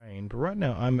But right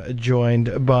now I'm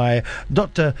joined by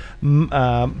Dr.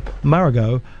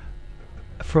 Marigo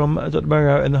from Dr.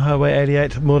 Marigo and the Highway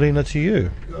 88. Morena to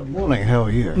you. Good morning, how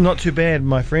are you? Not too bad,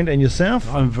 my friend. And yourself?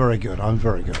 I'm very good.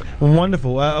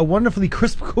 Wonderful. A wonderfully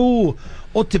crisp, cool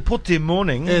Otepote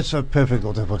morning. It's a perfect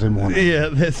Otepote morning. Yeah,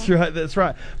 that's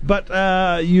right.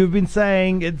 But you've been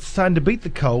saying it's time to beat the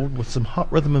cold with some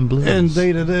hot rhythm and blues.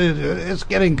 Indeed it is. It's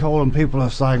getting cold and people are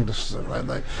starting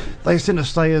to... They tend to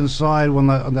stay inside when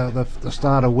the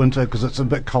start of winter because it's a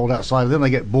bit cold outside. Then they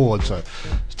get bored, so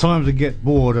it's time to get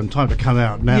bored and time to come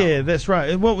out now. Yeah, that's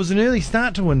right. Well, it was an early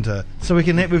start to winter, so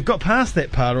we've got past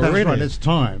that part already. That's right, it's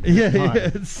time.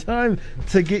 It's time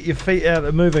to get your feet out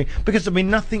and moving because, I mean,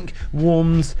 nothing warms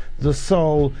the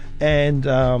soul and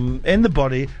the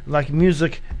body like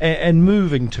music and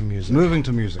moving to music. Moving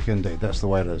to music, indeed. That's the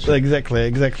way it is.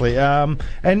 Exactly.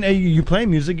 And you play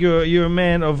music. You're a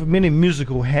man of many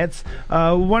musical hats.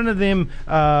 One of them,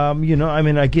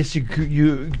 I guess you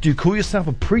do you call yourself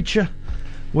a preacher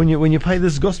when you play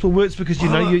this gospel words because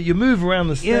you move around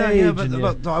the stage. Yeah, but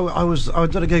I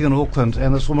did a gig in Auckland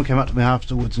and this woman came up to me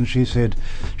afterwards and she said,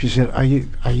 are you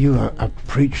a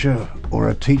preacher or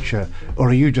a teacher, or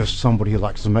are you just somebody who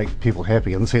likes to make people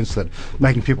happy, in the sense that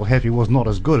making people happy was not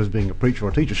as good as being a preacher or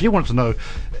a teacher? She wanted to know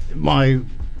my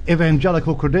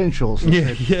evangelical credentials.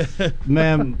 Yeah.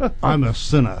 Ma'am, I'm a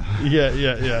sinner.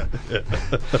 Yeah.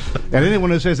 And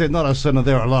anyone who says they're not a sinner,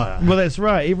 they're a liar. Well, that's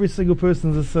right. Every single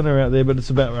person's a sinner out there, but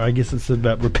it's about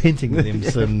repenting them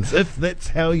sins, if that's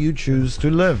how you choose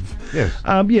to live. Yes.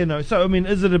 So I mean,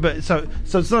 is it about so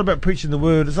it's not about preaching the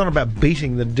word. It's not about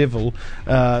beating the devil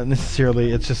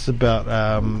necessarily. It's just about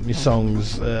your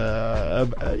songs,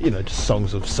 just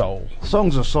songs of soul.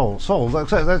 Songs of soul.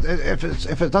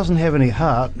 If it doesn't have any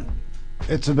heart,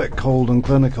 it's a bit cold and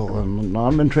clinical, and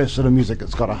I'm interested in music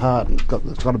that's got a heart and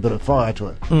it's got a bit of fire to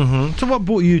it. Mm-hmm. So what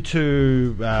brought you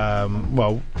to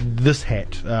this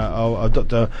hat of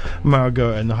Dr.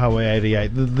 Marigo and the Highway 88,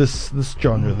 this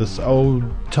genre, this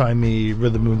old-timey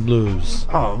rhythm and blues?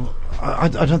 I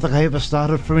don't think I ever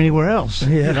started from anywhere else.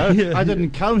 I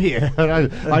didn't come here.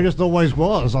 I just always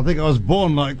was. I think I was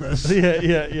born like this.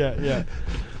 Yeah.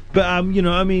 But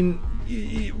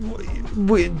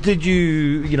did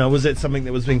you, was that something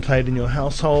that was being played in your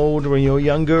household when you were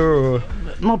younger, or?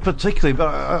 Not particularly, but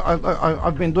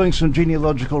I've been doing some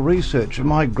genealogical research. And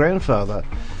my grandfather,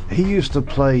 he used to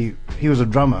play. He was a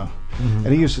drummer, and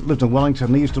he lived in Wellington.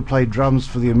 And he used to play drums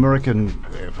for the American,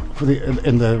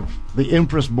 in the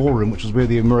Empress Ballroom, which is where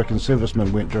the American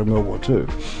servicemen went during World War II.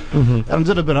 And I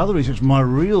did a bit of other research. My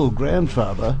real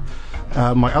grandfather,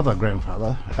 my other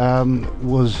grandfather,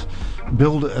 was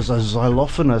billed as a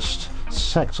xylophonist,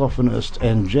 saxophonist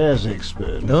and jazz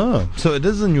expert. Oh, so it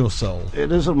is in your soul. It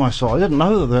is in my soul. I didn't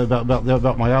know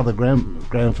about my other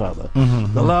grandfather.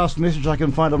 The last message I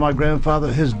can find of my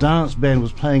grandfather, his dance band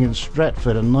was playing in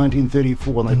Stratford in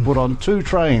 1934, and they put on 2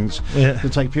 trains to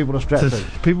take people to Stratford. So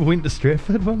people went to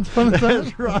Stratford once upon a time?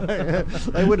 That's right.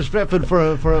 They went to Stratford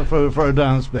for a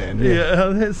dance band.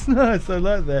 Yeah, that's nice. I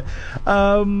like that.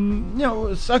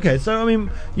 Okay, so I mean,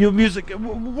 your music,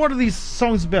 what are these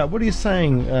songs about? What are you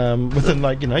saying within,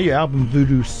 your album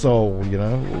Voodoo Soul,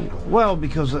 Well,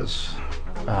 because it's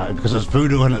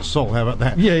voodoo and it's soul. How about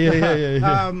that?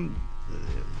 Yeah.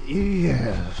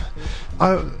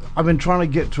 I've been trying to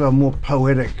get to a more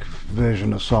poetic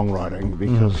version of songwriting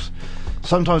because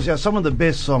sometimes, some of the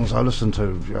best songs I listen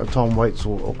to, Tom Waits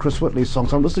or Chris Whitley's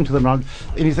songs, I'm listening to them and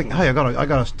you think, hey, I got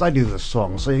to study this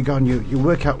song. So you go and you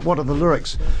work out what are the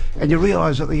lyrics, and you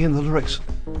realise at the end the lyrics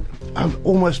are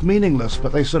almost meaningless,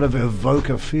 but they sort of evoke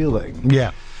a feeling.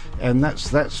 Yeah. And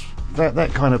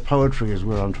that kind of poetry is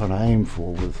where I'm trying to aim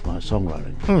for with my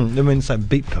songwriting. I mean, it's like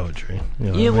beat poetry.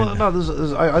 I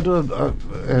do,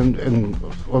 and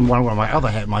on one of my other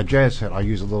hat, my jazz hat, I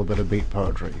use a little bit of beat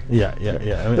poetry. Yeah.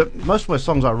 But most of my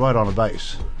songs I write on a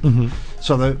bass.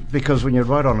 So because when you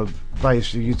write on a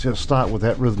bass, you just start with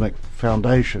that rhythmic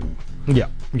foundation. Yeah.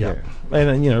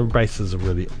 And bass is a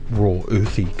really raw,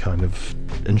 earthy kind of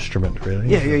instrument, really.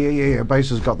 Yeah. Bass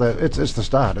has got that. It's the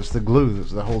start. It's the glue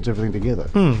that holds everything together.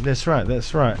 That's right.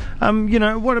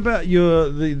 What about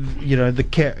the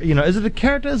is it a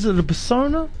character? Is it a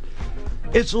persona?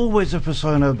 It's always a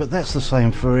persona, but that's the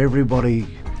same for everybody.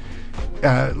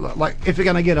 like if you're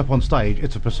going to get up on stage,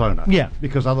 it's a persona. Yeah.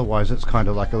 Because otherwise, it's kind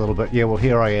of like a little bit. Yeah, well,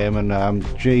 here I am, and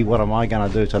gee, what am I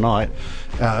going to do tonight?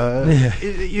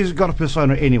 You've got a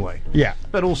persona anyway. Yeah.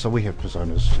 But also, we have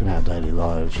personas in our daily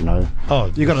lives. You know.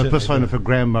 Oh, you got a persona for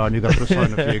grandma, and you got a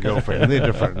persona for your girlfriend. They're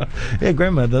different. Yeah,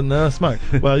 grandma doesn't smoke.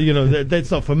 Well, you know,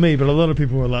 that's not for me, but a lot of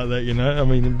people are like that. You know, I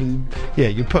mean, yeah,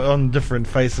 you put on different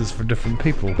faces for different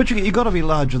people. But you got to be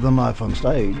larger than life on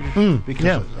stage,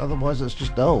 because otherwise it's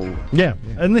just dull. Yeah,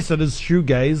 unless it is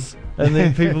shoegaze, and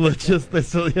then people are just,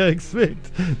 that's what you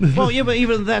expect. Well, yeah, but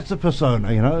even that's a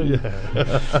persona, you know. Yeah.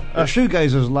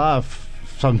 Shoegazers laugh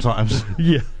sometimes.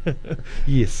 Yeah.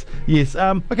 Yes.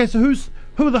 Okay, so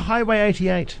who are the Highway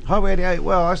 88? Highway 88.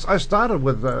 Well, I started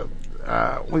with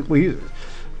we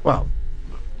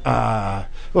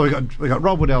got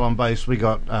Rob Waddell on bass. We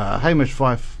got Hamish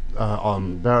Fife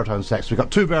on baritone sax. We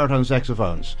got 2 baritone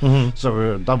saxophones, so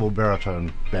we're a double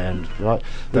baritone band, right?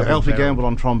 We've got Alfie Gamble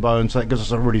on trombone, so that gives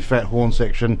us a really fat horn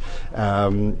section,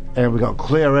 and we got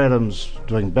Claire Adams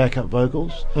doing backup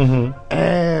vocals,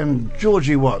 and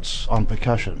Georgie Watts on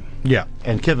percussion. Yeah.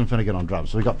 And Kevin Finnegan on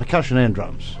drums. So we got percussion and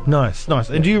drums. Nice.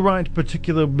 And do you write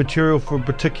particular material for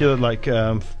particular, like,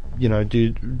 you know,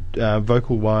 do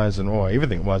vocal wise or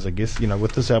everything wise, I guess, you know,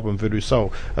 with this album Voodoo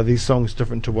Soul, are these songs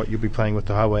different to what you'll be playing with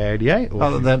the Highway 88? We're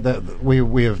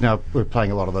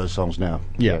playing a lot of those songs now.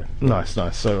 Yeah. Nice.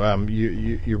 So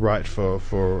you write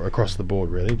for across the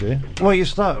board, really, do you? Well,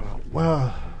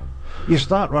 you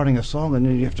start writing a song, and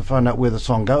then you have to find out where the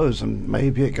song goes, and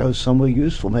maybe it goes somewhere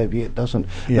useful, maybe it doesn't.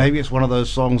 Maybe it's one of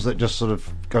those songs that just sort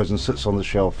of goes and sits on the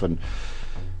shelf, and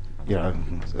you know,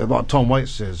 like Tom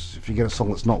Waits says, if you get a song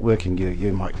that's not working,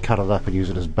 you might cut it up and use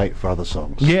it as bait for other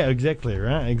songs. Yeah, exactly,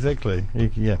 right? Exactly.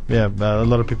 Yeah. A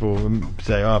lot of people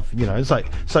say, oh, you know, it's like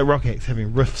rock acts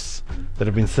having riffs that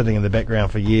have been sitting in the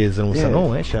background for years, and all of a sudden,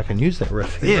 oh, actually, I can use that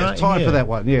riff. Yeah, it's time for that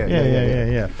one.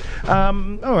 Yeah.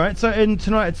 All right. So, and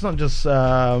tonight it's not just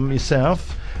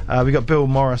yourself. We got Bill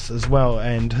Morris as well,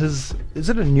 and is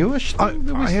it a newish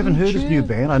thing? I haven't heard his new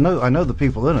band. I know the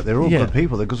people in it. They're all good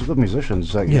people. They're good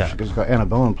musicians. It's got Anna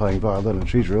Bowen playing violin, and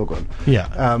she's real good. Yeah.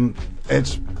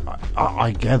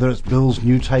 I gather it's Bill's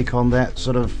new take on that,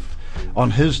 sort of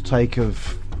on his take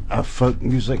of folk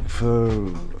music for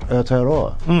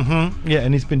Aotearoa. Yeah,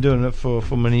 and he's been doing it for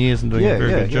many years and doing a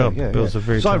very good job. Bill's a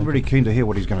very so I'm really keen to hear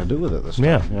what he's going to do with it this time.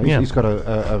 Yeah, you know, he's got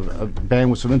a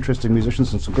band with some interesting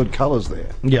musicians and some good colours there.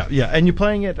 Yeah, and you're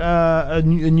playing at a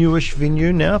newish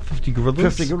venue now, 50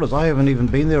 Gorillas. 50 Gorillas. I haven't even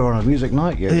been there on a music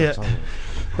night yet. Yeah.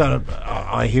 But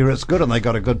I hear it's good, and they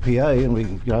got a good PA, and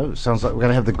it sounds like we're going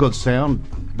to have the good sound,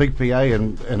 big PA,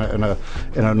 in a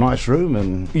nice room,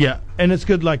 and and it's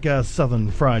good, like Southern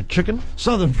Fried Chicken.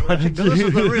 Southern Fried Chicken. This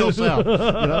is the real South. You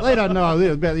know, they don't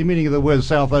know about the meaning of the word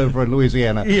South over in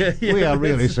Louisiana. Yeah, we are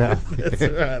really South.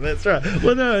 That's right.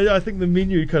 Well, no, I think the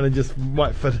menu kind of just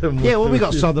might fit in. We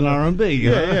got Southern R&B.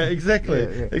 Exactly.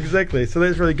 Exactly. So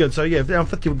that's really good. So down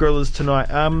 50 Gorillas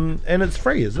tonight, and it's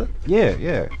free, is it?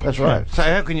 Yeah, that's right. So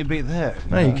how can you beat that?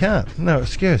 No, you can't. No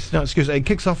excuse. It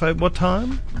kicks off at what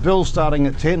time? Bill's starting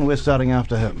at 10. We're starting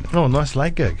after him. Oh, nice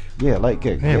late gig. Yeah, late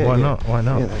gig. Yeah, why not?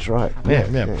 Yeah, that's right.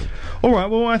 Yeah. All right.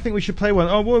 Well, I think we should play one.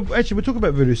 Oh, well, actually, we'll talk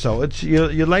about Voodoo Soul. It's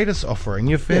your latest offering.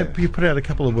 You put out a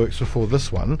couple of works before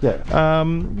this one. Yeah.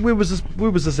 Where was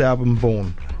this album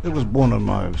born? It was born in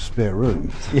my spare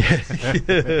room. Yeah.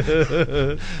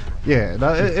 Yeah.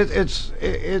 No,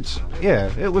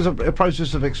 it was a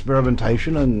process of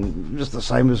experimentation, and just the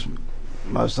same as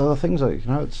most other things. You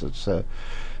know,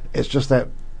 it's just that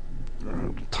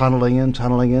tunneling in. You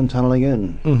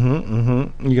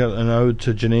got an ode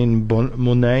to Janine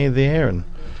Monáe there, and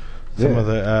some of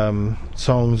the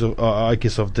songs of, I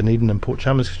guess, of Dunedin and Port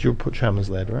Chalmers, because you're a Port Chalmers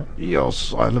lad, right?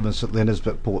 Yes, I live in St Leonard's,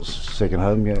 but Port's second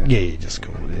home. Yeah, just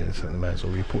cool. Yeah, so they may as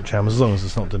well be Port Chalmers, as long as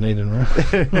it's not Dunedin,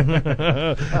 right?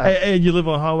 And you live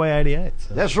on Highway 88.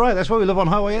 So. That's right. That's why we live on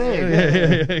Highway 88.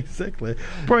 Yeah, exactly.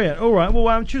 Brilliant. All right.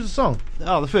 Well, choose a song.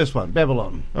 Oh, the first one,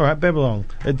 Babylon. All right, Babylon.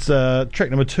 It's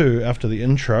track number 2 after the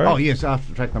intro. Oh yes,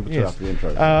 after track number 2 after the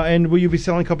intro. And will you be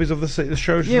selling copies of the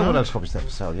show? Yeah, well, those copies have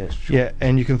for sale. Yes. Sure. Yeah,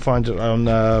 and you can find it on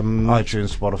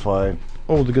iTunes, Spotify,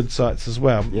 all the good sites as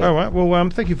well. Yeah. All right. Well,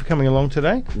 thank you for coming along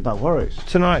today. No worries.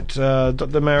 Tonight,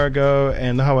 Dr. Marigo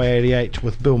and the Highway 88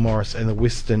 with Bill Morris and the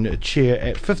Western Chair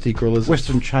at 50 Gorillas.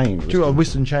 Western Chain.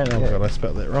 Western Chain. Oh God, I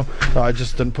spelled that wrong. No, I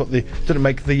just didn't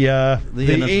make the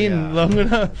N long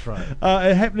enough. That's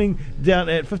right. Happening down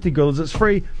at 50 Gorillas. It's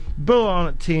free. Bill on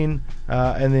at 10,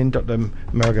 and then Dr.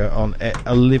 Marigo on at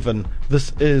 11.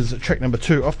 This is track number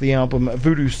 2 off the album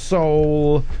Voodoo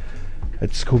Soul.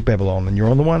 It's called Babylon, and you're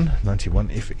on the 91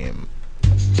 FM.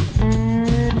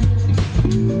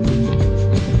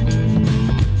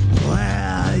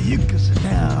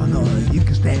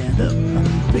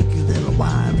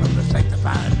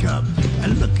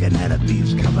 looking at a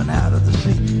beast coming out of the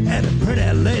sea. And a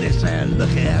pretty lady saying, look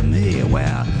at me.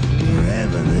 Well,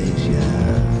 revelation.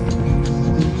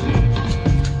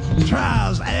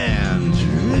 Trials and